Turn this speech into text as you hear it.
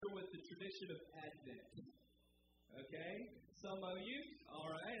tradition of Advent. Okay? Some of you,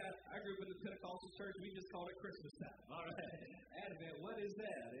 all right, I grew up in the Pentecostal church, we just called it Christmas time. All right, Advent, what is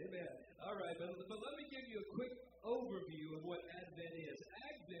that? Amen. All right, but let me give you a quick overview of what Advent is.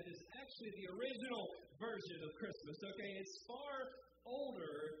 Advent is actually the original version of Christmas, okay? It's far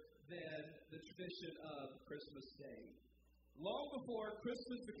older than the tradition of Christmas Day. Long before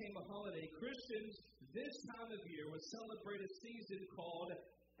Christmas became a holiday, Christians this time of year would celebrate a season called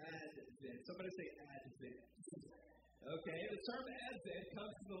Advent. Somebody say Advent. Okay, the term Advent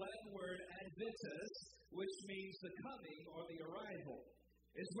comes from the Latin word adventus, which means the coming or the arrival.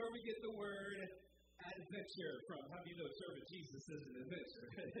 It's where we get the word adventure from. How do you know serving Jesus is an adventure?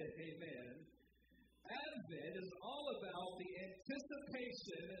 Amen. Advent is all about the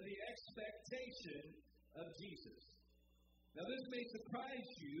anticipation and the expectation of Jesus. Now, this may surprise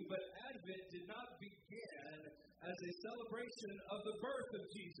you, but Advent did not begin as a celebration of the birth of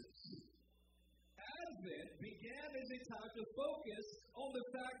Jesus. Advent began as a time to focus on the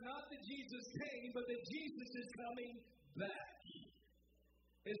fact not that Jesus came, but that Jesus is coming back.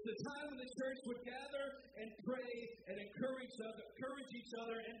 It's the time when the church would gather and pray and encourage each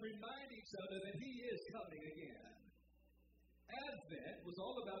other and remind each other that He is coming again. Advent was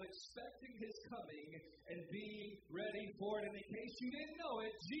all about expecting His coming and being ready for it. And in case you didn't know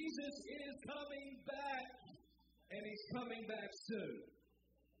it, Jesus is coming back, and He's coming back soon.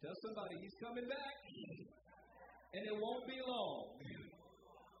 Tell somebody He's coming back, and it won't be long.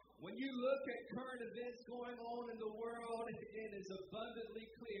 When you look at current events going on in the world, it is abundantly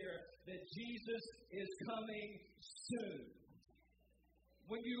clear that Jesus is coming soon.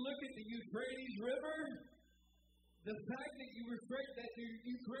 When you look at the Euphrates River, the fact that the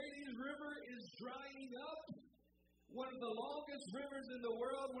Euphrates River is drying up, one of the longest rivers in the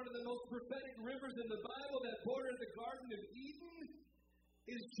world, one of the most prophetic rivers in the Bible that bordered the Garden of Eden,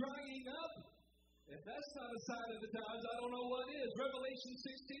 is drying up. If that's not a sign of the times, I don't know what is. Revelation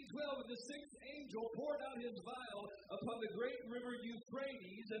 16:12, and the sixth angel poured out his vial upon the great river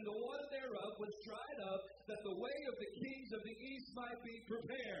Euphrates, and the water thereof was dried up, that the way of the kings of the east might be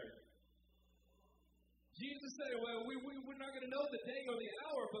prepared. Jesus said, well, we're not going to know the day or the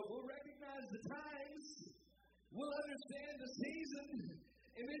hour, but we'll recognize the times. We'll understand the season.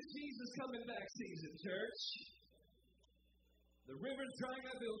 And it's Jesus coming back season, church. The river's drying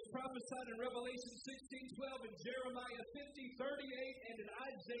up. It was prophesied in Revelation 16:12, in Jeremiah 50:38, and in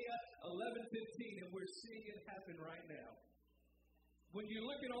Isaiah 11:15. And we're seeing it happen right now. When you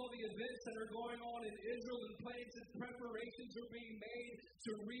look at all the events that are going on in Israel and plans and preparations are being made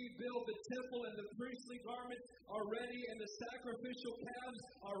to rebuild the temple, and the priestly garments are ready and the sacrificial calves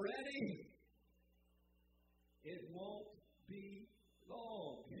are ready, it won't be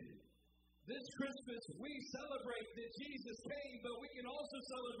long. This Christmas, we celebrate that Jesus came, but we can also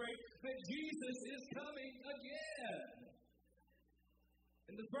celebrate that Jesus is coming again.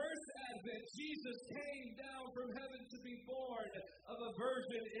 In the first Advent, Jesus came down from heaven to be born of a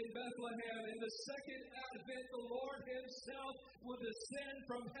virgin in Bethlehem. In the second Advent, the Lord Himself will descend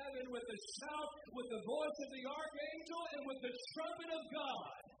from heaven with a shout, with the voice of the archangel, and with the trumpet of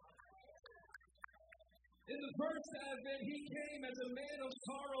God. In the first Advent, He came as a man of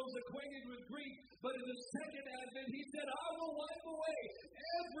sorrows, acquainted with grief. But in the second Advent, He said, I will wipe away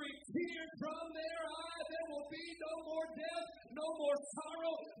every tear from their eye. There will be no more death, no more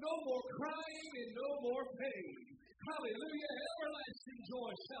sorrow, no more crying, and no more pain. Hallelujah. Everlasting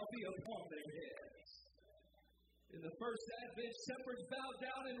joy shall be upon their heads. In the first Advent, shepherds bowed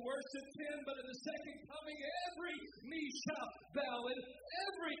down and worshiped Him, but in the second coming, every knee shall bow and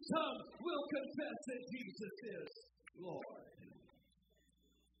every tongue will confess that Jesus is Lord.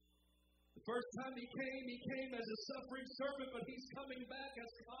 The first time He came as a suffering servant, but He's coming back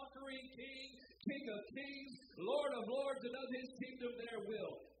as conquering King, King of kings, Lord of lords, and of His kingdom there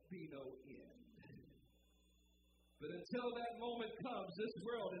will be no end. But until that moment comes, this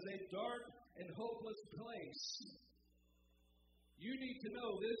world is a dark and hopeless place. You need to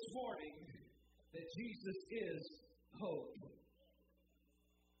know this morning that Jesus is hope.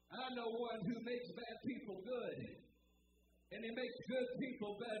 I know one who makes bad people good, and He makes good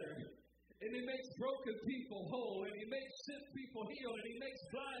people better, and He makes broken people whole, and He makes sick people heal, and He makes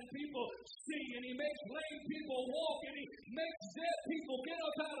blind people see, and He makes lame people walk, and He makes dead people get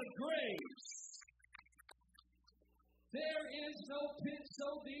up out of graves. There is no pit so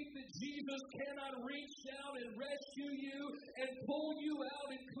deep that Jesus cannot reach down and rescue you and pull you out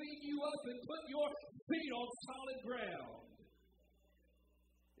and clean you up and put your feet on solid ground.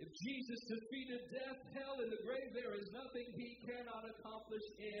 If Jesus defeated death, hell, and the grave, there is nothing He cannot accomplish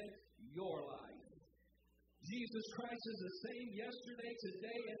in your life. Jesus Christ is the same yesterday,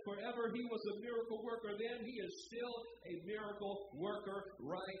 today, and forever. He was a miracle worker then. He is still a miracle worker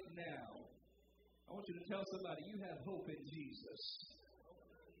right now. I want you to tell somebody, you have hope in Jesus.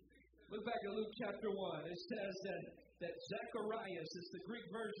 Look back at Luke chapter 1. It says that Zacharias, it's the Greek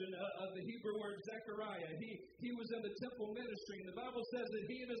version of the Hebrew word Zechariah. He was in the temple ministry, and the Bible says that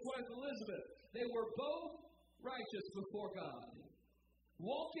he and his wife Elizabeth, they were both righteous before God,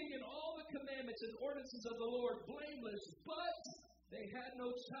 walking in all the commandments and ordinances of the Lord, blameless, but they had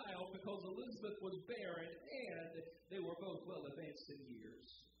no child because Elizabeth was barren, and they were both well advanced in years.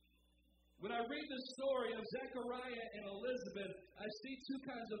 When I read the story of Zechariah and Elizabeth, I see two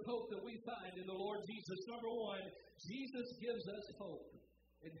kinds of hope that we find in the Lord Jesus. Number one, Jesus gives us hope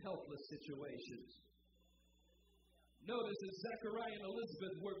in helpless situations. Notice that Zechariah and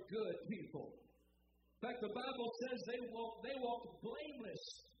Elizabeth were good people. In fact, the Bible says they walked blameless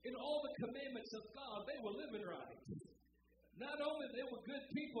in all the commandments of God. They were living right. Not only they were good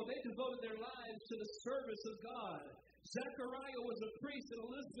people, they devoted their lives to the service of God. Zechariah was a priest and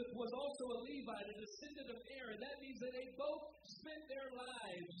Elizabeth was also a Levite, a descendant of Aaron. That means that they both spent their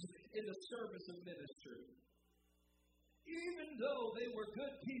lives in the service of ministry. Even though they were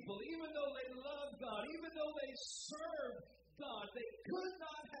good people, even though they loved God, even though they served God, they could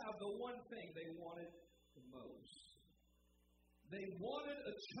not have the one thing they wanted the most. They wanted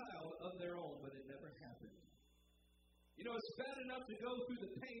a child of their own, but it never happened. You know, it's bad enough to go through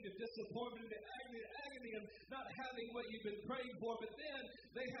the pain of disappointment, the agony of not having what you've been praying for, but then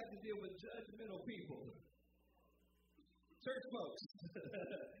they had to deal with judgmental people. Church folks.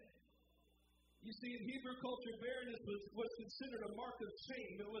 You see, in Hebrew culture, barrenness was considered a mark of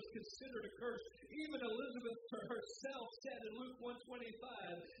shame. It was considered a curse. Even Elizabeth herself said in Luke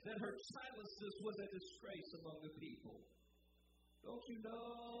 1:25 that her childlessness was a disgrace among the people. Don't you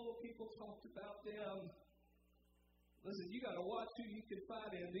know people talked about them? Listen, you got to watch who you can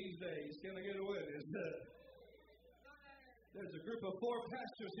find in these days. Can I get a witness? There's a group of 4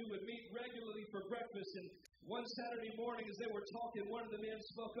 pastors who would meet regularly for breakfast, and one Saturday morning as they were talking, one of the men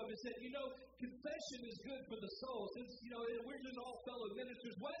spoke up and said, you know, confession is good for the soul. Since, you know, we're just all fellow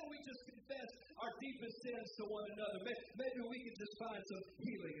ministers, why don't we just confess our deepest sins to one another? Maybe we could just find some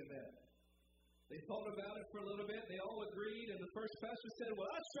healing in that. They thought about it for a little bit. They all agreed, and the first pastor said,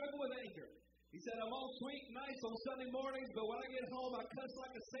 well, I struggle with anger. He said, I'm all sweet and nice on Sunday mornings, but when I get home, I cuss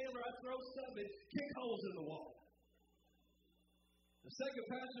like a sailor, I throw stuff and kick holes in the wall. The second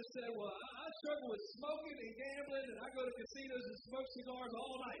pastor said, well, I struggle with smoking and gambling, and I go to casinos and smoke cigars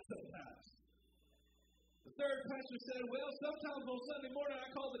all night sometimes. The third pastor said, well, sometimes on Sunday morning I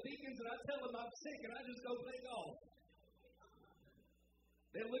call the deacons and I tell them I'm sick and I just go play golf.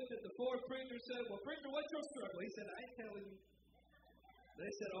 They looked at the fourth preacher and said, well, preacher, what's your struggle? He said, I ain't telling you. They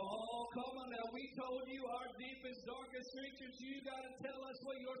said, oh, come on now, we told you our deepest, darkest secrets. You got to tell us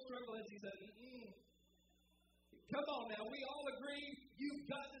what your struggle is. He said, come on now, we all agree. You've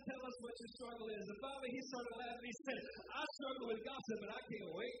got to tell us what your struggle is. And finally, he started laughing. He said, I struggle with gossip, and I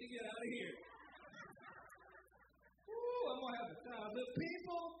can't wait to get out of here. Ooh, I'm going to have a time. The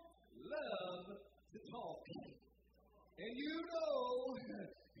people love to talk. And you know,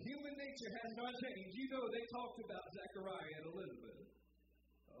 human nature has not changed. You know, they talked about Zechariah and Elizabeth.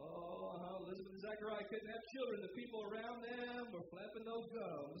 Oh, how Elizabeth and Zechariah couldn't have children. The people around them were flapping those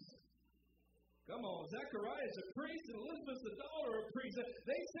gums. Come on, Zechariah is a priest and Elizabeth's the daughter of a priest.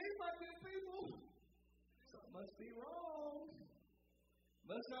 They seem like good people. Something must be wrong.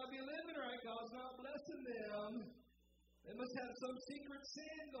 Must not be living right. God's not blessing them. They must have some secret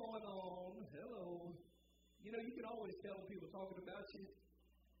sin going on. Hello. You know, you can always tell when people are talking about you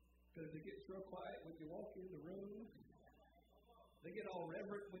because they get real quiet when you walk in the room. They get all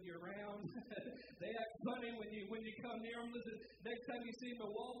reverent when you're around. They act funny when you come near them. Listen, next time you see them at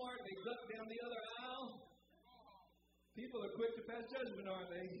Walmart, they duck down the other aisle. People are quick to pass judgment,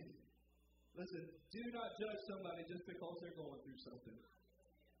 aren't they? Listen, do not judge somebody just because they're going through something.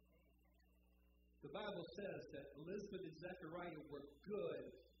 The Bible says that Elizabeth and Zechariah were good,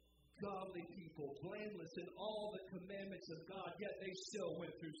 godly people, blameless in all the commandments of God, yet they still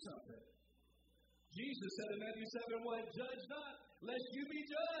went through something. Jesus said in Matthew 7:1, judge not, lest you be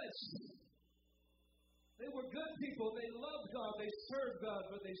judged. They were good people. They loved God. They served God,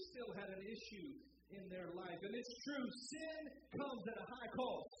 but they still had an issue in their life. And it's true, sin comes at a high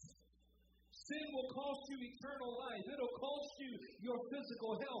cost. Sin will cost you eternal life. It will cost you your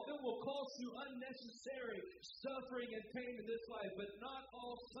physical health. It will cost you unnecessary suffering and pain in this life. But not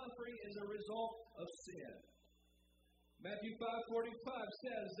all suffering is a result of sin. Matthew 5:45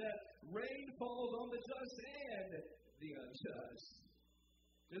 says that rain falls on the just and the unjust.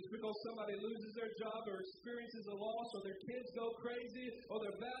 Just because somebody loses their job or experiences a loss or their kids go crazy or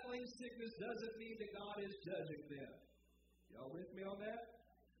they're battling sickness doesn't mean that God is judging them. Y'all with me on that?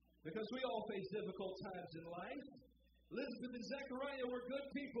 Because we all face difficult times in life. Elizabeth and Zechariah were good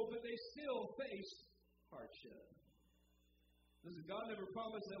people, but they still faced hardship. Listen, God never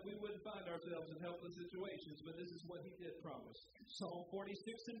promised that we wouldn't find ourselves in helpless situations, but this is what He did promise. Psalm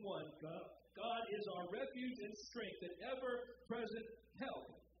 46:1, God is our refuge and strength and ever-present help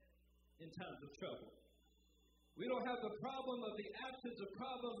in times of trouble. We don't have the problem of the absence of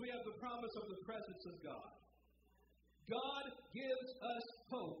problems. We have the promise of the presence of God. God gives us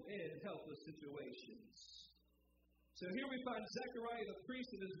hope in helpless situations. So here we find Zechariah the priest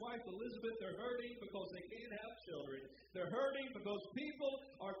and his wife Elizabeth. They're hurting because they can't have children. They're hurting because people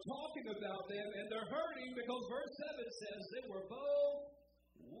are talking about them. And they're hurting because verse 7 says they were both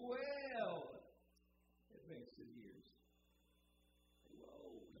well advanced in years. They were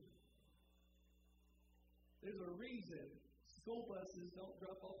old. There's a reason school buses don't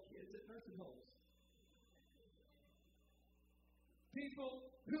drop off kids at nursing homes.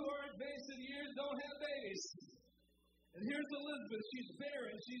 People who are advanced in years don't have babies. And here's Elizabeth. She's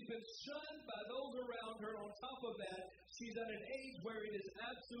barren. She's been shunned by those around her. On top of that, she's at an age where it is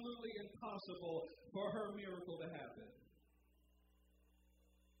absolutely impossible for her miracle to happen.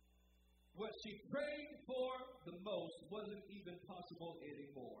 What she prayed for the most wasn't even possible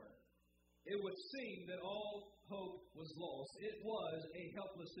anymore. It would seem that all hope was lost. It was a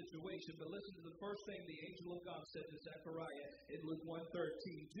helpless situation. But listen to the first thing the angel of God said to Zechariah in Luke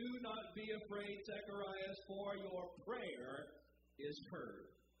 1:13. Do not be afraid, Zechariah, for your prayer is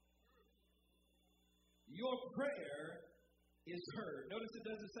heard. Your prayer is heard. Notice it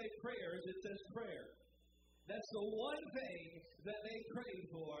doesn't say prayers, it says prayer. That's the one thing that they prayed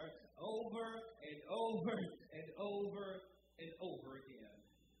for over and over and over and over again.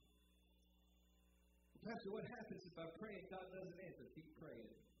 Pastor, what happens if I pray and God doesn't answer? Keep praying.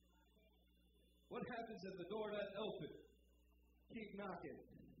 What happens if the door doesn't open? Keep knocking.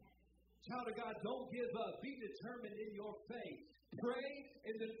 Child of God, don't give up. Be determined in your faith. Pray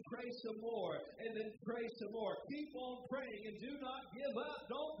and then pray some more and then pray some more. Keep on praying and do not give up.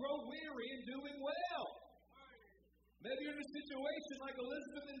 Don't grow weary in doing well. Maybe you're in a situation like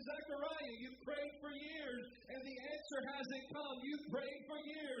Elizabeth and Zechariah. You've prayed for years, and the answer hasn't come. You've prayed for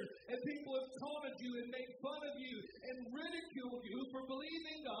years, and people have taunted you and made fun of you and ridiculed you for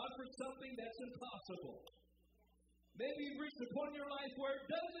believing God for something that's impossible. Maybe you've reached a point in your life where it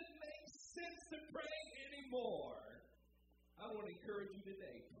doesn't make sense to pray anymore. I want to encourage you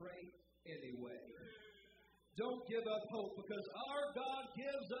today, pray anyway. Don't give up hope, because our God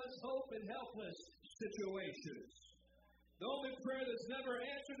gives us hope in helpless situations. The only prayer that's never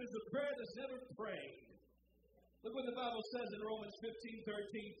answered is a prayer that's never prayed. Look what the Bible says in Romans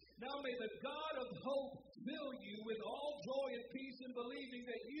 15:13. Now may the God of hope fill you with all joy and peace in believing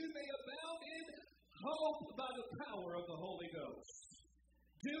that you may abound in hope by the power of the Holy Ghost.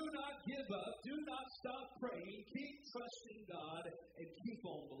 Do not give up. Do not stop praying. Keep trusting God and keep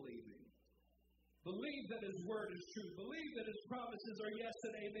on believing. Believe that His Word is true. Believe that His promises are yes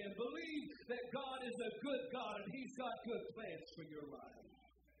and amen. Believe that God is a good God and He's got good plans for your life.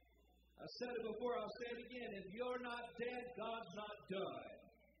 I said it before, I'll say it again. If you're not dead, God's not done.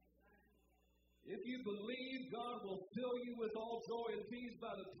 If you believe, God will fill you with all joy and peace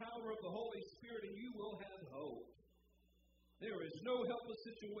by the power of the Holy Spirit, and you will have hope. There is no helpless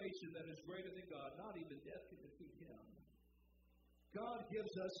situation that is greater than God. Not even death can defeat Him. God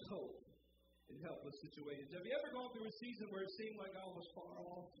gives us hope in helpless situations. Have you ever gone through a season where it seemed like I was far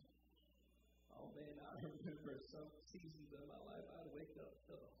off? Oh man, I remember some seasons of my life I'd wake up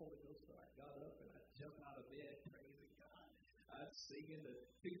to the Holy Ghost, so I got up and I'd jump out of bed praising God. I'd sing in the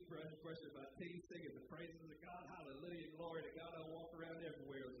toothbrush, brushing my teeth, singing the praises of God. Hallelujah, glory to God. I'd walk around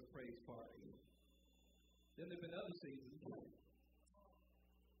everywhere as a praise party. Then there have been other seasons.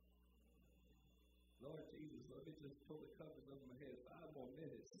 Lord Jesus, let me just pull the covers over my head 5 more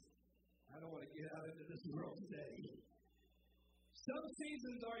minutes. I don't want to get out into this world today. Some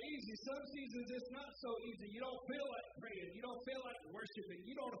seasons are easy. Some seasons it's not so easy. You don't feel like praying. You don't feel like worshiping.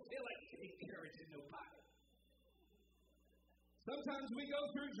 You don't feel like encouraging nobody. Sometimes we go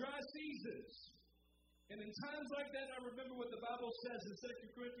through dry seasons. And in times like that, I remember what the Bible says in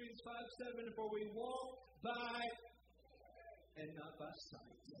 2 Corinthians 5:7, for we walk by and not by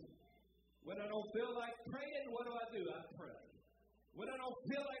sight. When I don't feel like praying, what do? I pray. When I don't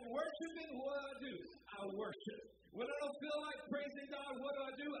feel like worshiping, what do? I worship. When I don't feel like praising God, what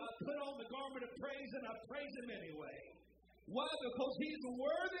do? I put on the garment of praise and I praise Him anyway. Why? Because He's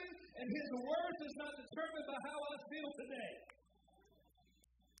worthy and His worth is not determined by how I feel today.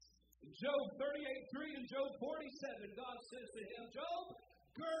 In Job 38:3 and Job 47, God says to him, Job,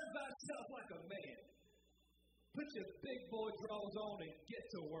 gird thyself like a man. Put your big boy drawers on and get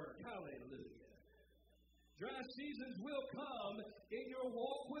to work. Hallelujah. Dry seasons will come in your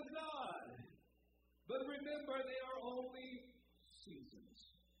walk with God. But remember, they are only seasons.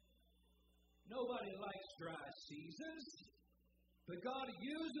 Nobody likes dry seasons. But God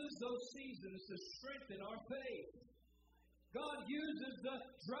uses those seasons to strengthen our faith. God uses the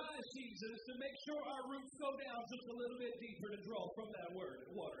dry seasons to make sure our roots go down just a little bit deeper to draw from that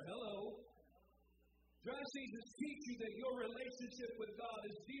water. Hello? Dry seasons teach you that your relationship with God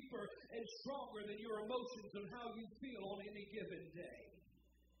is deeper and stronger than your emotions and how you feel on any given day.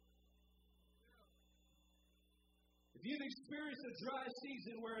 If you've experienced a dry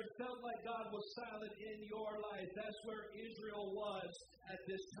season where it felt like God was silent in your life, that's where Israel was at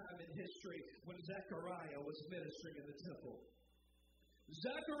this time in history when Zechariah was ministering in the temple.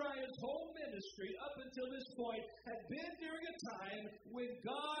 Zechariah's whole ministry up until this point had been during a time when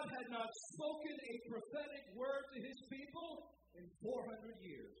God had not spoken a prophetic word to his people in 400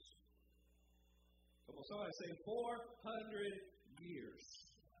 years. Come on, somebody say 400 years.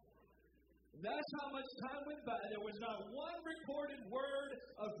 That's how much time went by. There was not one recorded word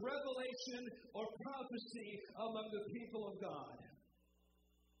of revelation or prophecy among the people of God.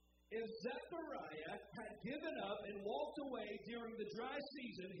 If Zechariah had given up and walked away during the dry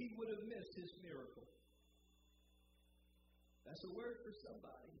season, he would have missed his miracle. That's a word for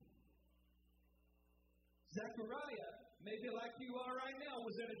somebody. Zechariah, maybe like you are right now,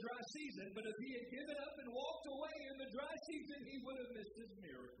 was in a dry season, but if he had given up and walked away in the dry season, he would have missed his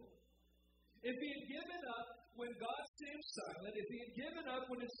miracle. If he had given up when God seemed silent, if he had given up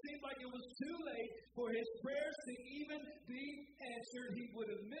when it seemed like it was too late for his prayers to even be answered, he would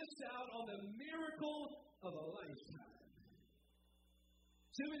have missed out on the miracle of a lifetime.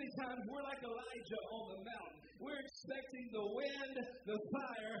 Too many times we're like Elijah on the mountain. We're expecting the wind, the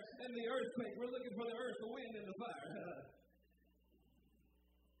fire, and the earthquake. We're looking for the earth, the wind, and the fire.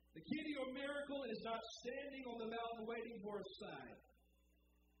 The key to your miracle is not standing on the mountain waiting for a sign.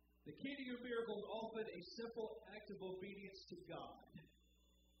 The key to your miracle is often a simple act of obedience to God.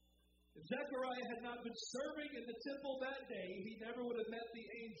 If Zechariah had not been serving in the temple that day, he never would have met the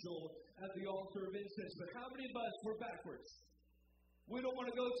angel at the altar of incense. But how many of us were backwards? We don't want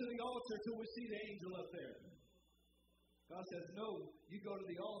to go to the altar till we see the angel up there. God says, no, you go to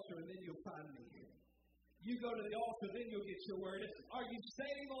the altar and then you'll find me. You go to the altar, then you'll get your word. Are you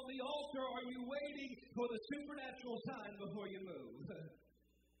staying on the altar, or are you waiting for the supernatural sign before you move?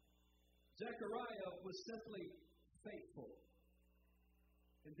 Zechariah was simply faithful.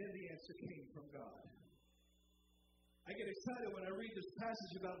 And then the answer came from God. I get excited when I read this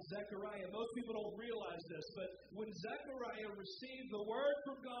passage about Zechariah. Most people don't realize this, but when Zechariah received the word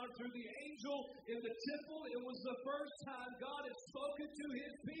from God through the angel in the temple, it was the first time God had spoken to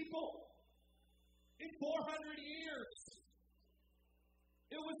his people in 400 years.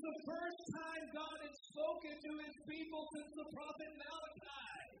 It was the first time God had spoken to his people since the prophet Malachi.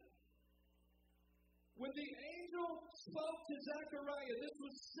 When the angel spoke to Zechariah, this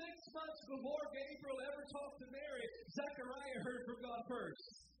was 6 months before Gabriel ever talked to Mary. Zechariah heard from God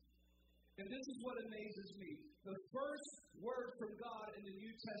first. And this is what amazes me. The first word from God in the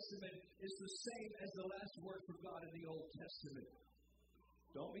New Testament is the same as the last word from God in the Old Testament.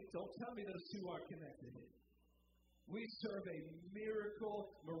 Don't tell me those two are connected. We serve a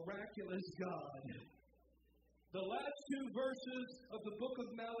miraculous God. The last 2 verses of the book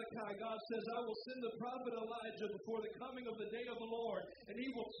of Malachi, God says, I will send the prophet Elijah before the coming of the day of the Lord, and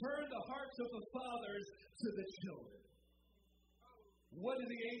he will turn the hearts of the fathers to the children. What did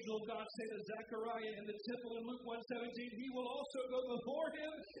the angel of God say to Zechariah in the temple in Luke 1:17? He will also go before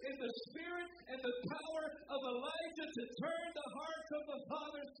him in the spirit and the power of Elijah to turn the hearts of the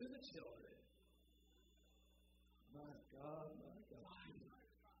fathers to the children. My God, my God.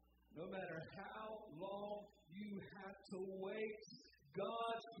 No matter how long you have to wait,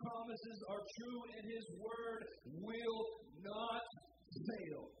 God's promises are true and his word will not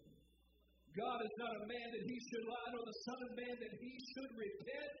fail. God is not a man that he should lie, nor the son of man that he should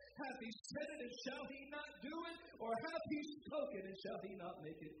repent. Hath he said it, and shall he not do it? Or hath he spoken, and shall he not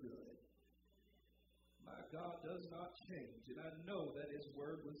make it good? My God does not change, and I know that his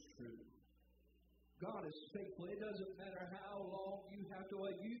word was true. God is faithful. It doesn't matter how long you have to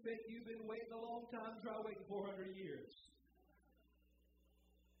wait. You think you've been waiting a long time? Try waiting 400 years.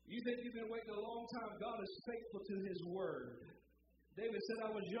 You think you've been waiting a long time? God is faithful to his word. David said,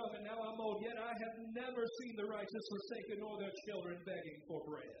 I was young and now I'm old, yet I have never seen the righteous forsaken nor their children begging for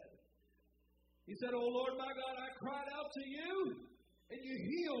bread. He said, O Lord my God, I cried out to you, and you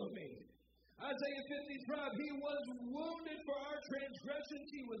healed me. Isaiah 55, He was wounded for our transgressions,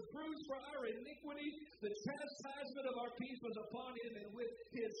 He was bruised for our iniquities. The chastisement of our peace was upon Him, and with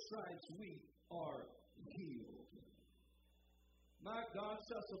His stripes we are healed. My God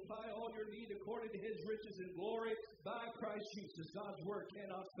shall supply all your need according to His riches and glory by Christ Jesus. God's word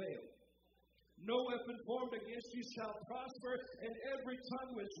cannot fail. No weapon formed against you shall prosper, and every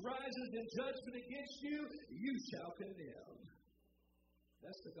tongue which rises in judgment against you, you shall condemn.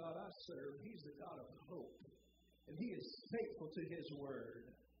 That's the God I serve. He's the God of hope. And He is faithful to His word.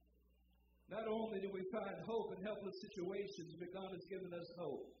 Not only do we find hope in helpless situations, but God has given us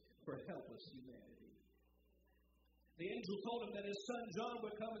hope for helpless humanity. The angel told him that his son John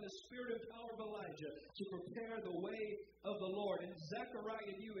would come in the spirit and power of Elijah to prepare the way of the Lord. And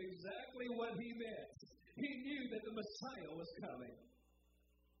Zechariah knew exactly what he meant. He knew that the Messiah was coming.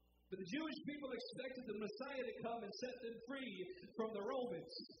 But the Jewish people expected the Messiah to come and set them free from the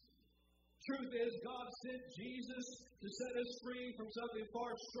Romans. Truth is, God sent Jesus to set us free from something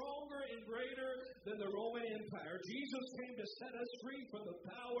far stronger and greater than the Roman Empire. Jesus came to set us free from the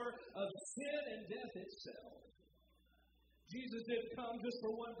power of sin and death itself. Jesus didn't come just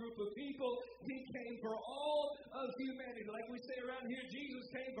for one group of people. He came for all of humanity. Like we say around here, Jesus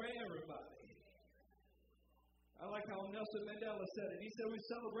came for everybody. I like how Nelson Mandela said it. He said we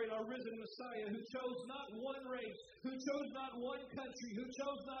celebrate our risen Messiah who chose not one race, who chose not one country, who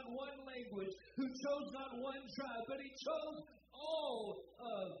chose not one language, who chose not one tribe, but He chose all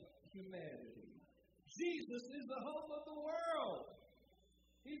of humanity. Jesus is the hope of the world.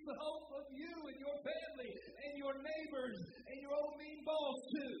 He's the hope of you and your family and your neighbors and your old mean boss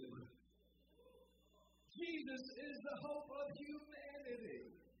too. Jesus is the hope of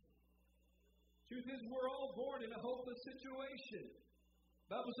humanity. Truth is, we're all born in a hopeless situation.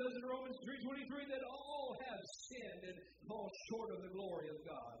 The Bible says in Romans 3:23 that all have sinned and fall short of the glory of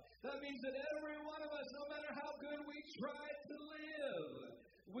God. That means that every one of us, no matter how good we try to live,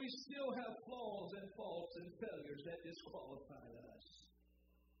 we still have flaws and faults and failures that disqualify us.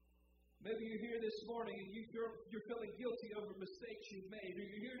 Maybe you're here this morning and you're feeling guilty over mistakes you've made. Or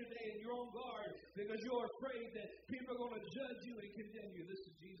you're here today and you're on guard because you're afraid that people are going to judge you and condemn you.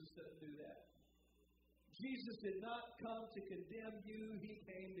 Jesus doesn't do that. Jesus did not come to condemn you. He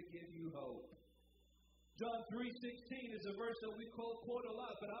came to give you hope. John 3:16 is a verse that we quote a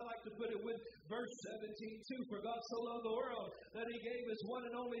lot, but I like to put it with verse 17 too. For God so loved the world that He gave His one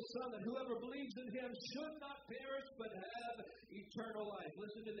and only Son, that whoever believes in Him should not perish but have eternal life.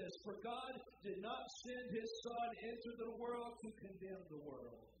 Listen to this. For God did not send His Son into the world to condemn the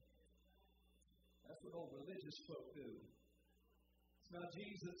world. That's what old religious folk do. It's not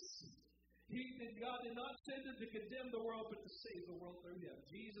Jesus. God did not send Him to condemn the world, but to save the world through Him.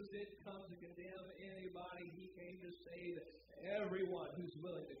 Jesus didn't come to condemn anybody. He came to save everyone who's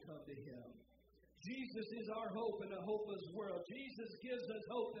willing to come to Him. Jesus is our hope in a hopeless world. Jesus gives us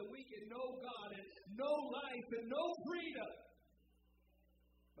hope that we can know God and know life and know freedom.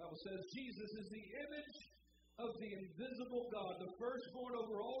 The Bible says Jesus is the image of the invisible God, the firstborn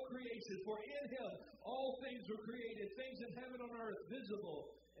over all creation. For in Him all things were created, things in heaven and on earth,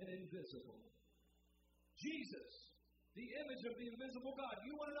 visible and invisible. Jesus, the image of the invisible God.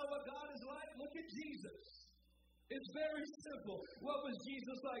 You want to know what God is like? Look at Jesus. It's very simple. What was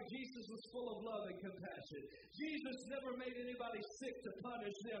Jesus like? Jesus was full of love and compassion. Jesus never made anybody sick to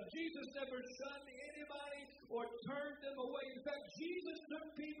punish them. Jesus never shunned anybody or turned them away. In fact, Jesus took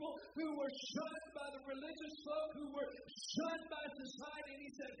people who were shunned by the religious folk, who were shunned by society, and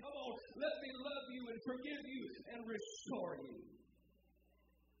He said, come on, let me love you and forgive you and restore you.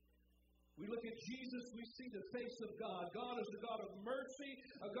 We look at Jesus, we see the face of God. God is a God of mercy,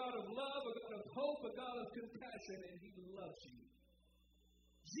 a God of love, a God of hope, a God of compassion, and He loves you.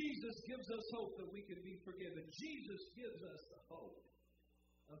 Jesus gives us hope that we can be forgiven. Jesus gives us the hope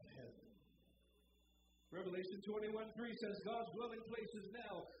of heaven. Revelation 21:3 says, God's dwelling place is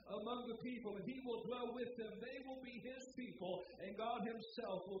now among the people, and He will dwell with them. They will be His people, and God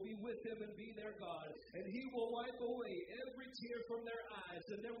Himself will be with them and be their God. And He will wipe away every tear from their eyes,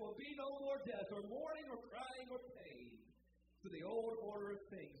 and there will be no more death, or mourning, or crying, or pain, for the old order of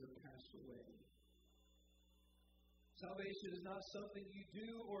things have passed away. Salvation is not something you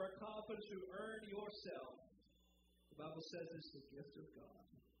do or accomplish to earn yourself. The Bible says it's the gift of God.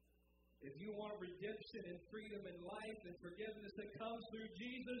 If you want redemption and freedom and life and forgiveness that comes through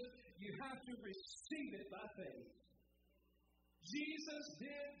Jesus, you have to receive it by faith. Jesus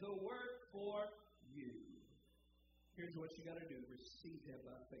did the work for you. Here's what you got to do. Receive Him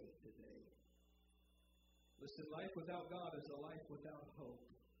by faith today. Listen, life without God is a life without hope.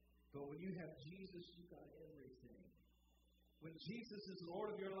 But when you have Jesus, you got everything. When Jesus is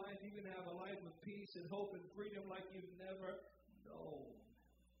Lord of your life, you can have a life of peace and hope and freedom like you've never known.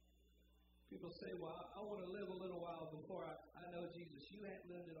 People say, well, I want to live a little while before I know Jesus. You ain't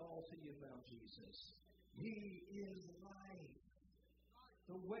lived it all till you found Jesus. He is life.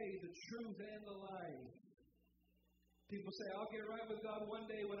 The way, the truth, and the life. People say, I'll get right with God one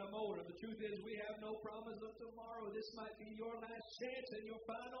day when I'm older. The truth is, we have no promise of tomorrow. This might be your last chance and your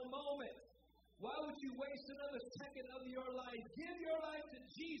final moment. Why would you waste another second of your life? Give your life to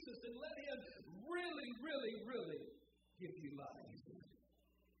Jesus and let Him really, really, really give you life.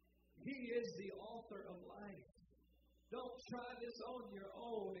 He is the author of life. Don't try this on your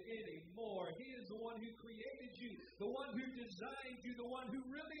own anymore. He is the one who created you, the one who designed you, the one who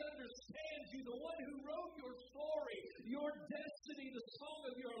really understands you, the one who wrote your story, your destiny, the song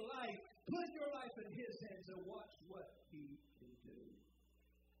of your life. Put your life in His hands and watch what He can do.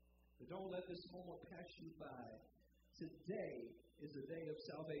 But don't let this moment pass you by. Today is the day of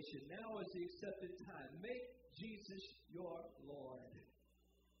salvation. Now is the accepted time. Make Jesus your Lord.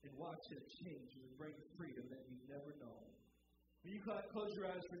 And watch Him change you and bring freedom that you've never known. Will you close your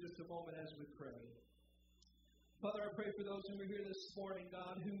eyes for just a moment as we pray? Father, I pray for those who are here this morning,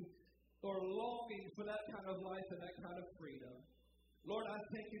 God, who are longing for that kind of life and that kind of freedom. Lord, I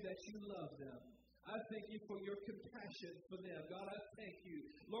thank you that you love them. I thank you for your compassion for them. God, I thank you.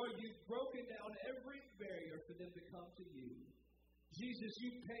 Lord, you've broken down every barrier for them to come to you. Jesus,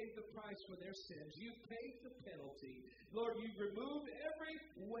 you paid the price for their sins. You paid the penalty. Lord, you've removed every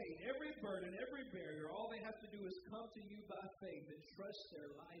weight, every burden, every barrier. All they have to do is come to you by faith and trust their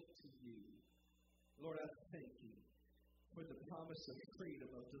life to you. Lord, I thank you for the promise of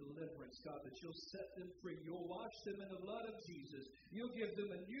freedom, of deliverance, God, that you'll set them free. You'll wash them in the blood of Jesus. You'll give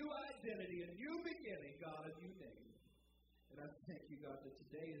them a new identity, a new beginning, God, a new name. And I thank you, God, that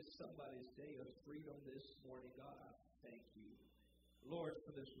today is somebody's day of freedom this morning. God, I thank you. Lord,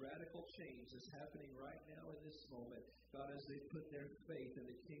 for this radical change that's happening right now in this moment. God, as they put their faith in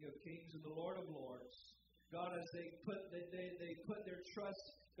the King of Kings and the Lord of Lords. God, as they put their trust,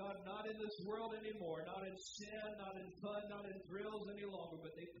 God, not in this world anymore, not in sin, not in fun, not in thrills any longer,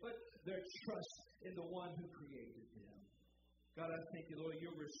 but they put their trust in the one who created them. God, I thank you, Lord,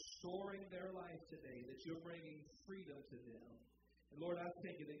 you're restoring their life today, that you're bringing freedom to them. And Lord, I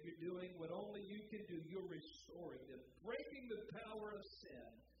thank you that you're doing what only you can do. You're restoring them, breaking the power of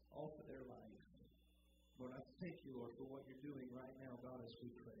sin off of their life. Lord, I thank you, Lord, for what you're doing right now, God, as we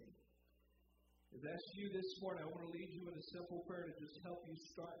pray. If that's you this morning, I want to lead you in a simple prayer to just help you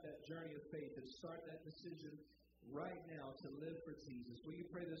start that journey of faith and start that decision right now to live for Jesus. Will you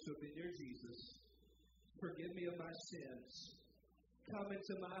pray this with me? Dear Jesus, forgive me of my sins. Come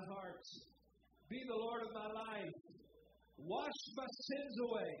into my heart. Be the Lord of my life. Wash my sins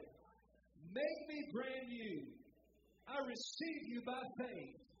away. Make me brand new. I receive you by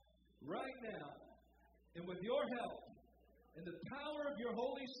faith right now. And with your help and the power of your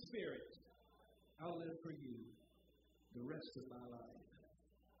Holy Spirit, I'll live for you the rest of my life.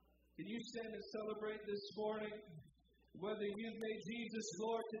 Can you stand and celebrate this morning? Whether you've made Jesus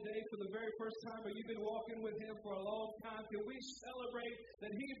Lord today for the very first time or you've been walking with Him for a long time, can we celebrate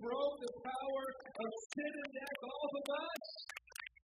that He broke the power of sin and death off of us?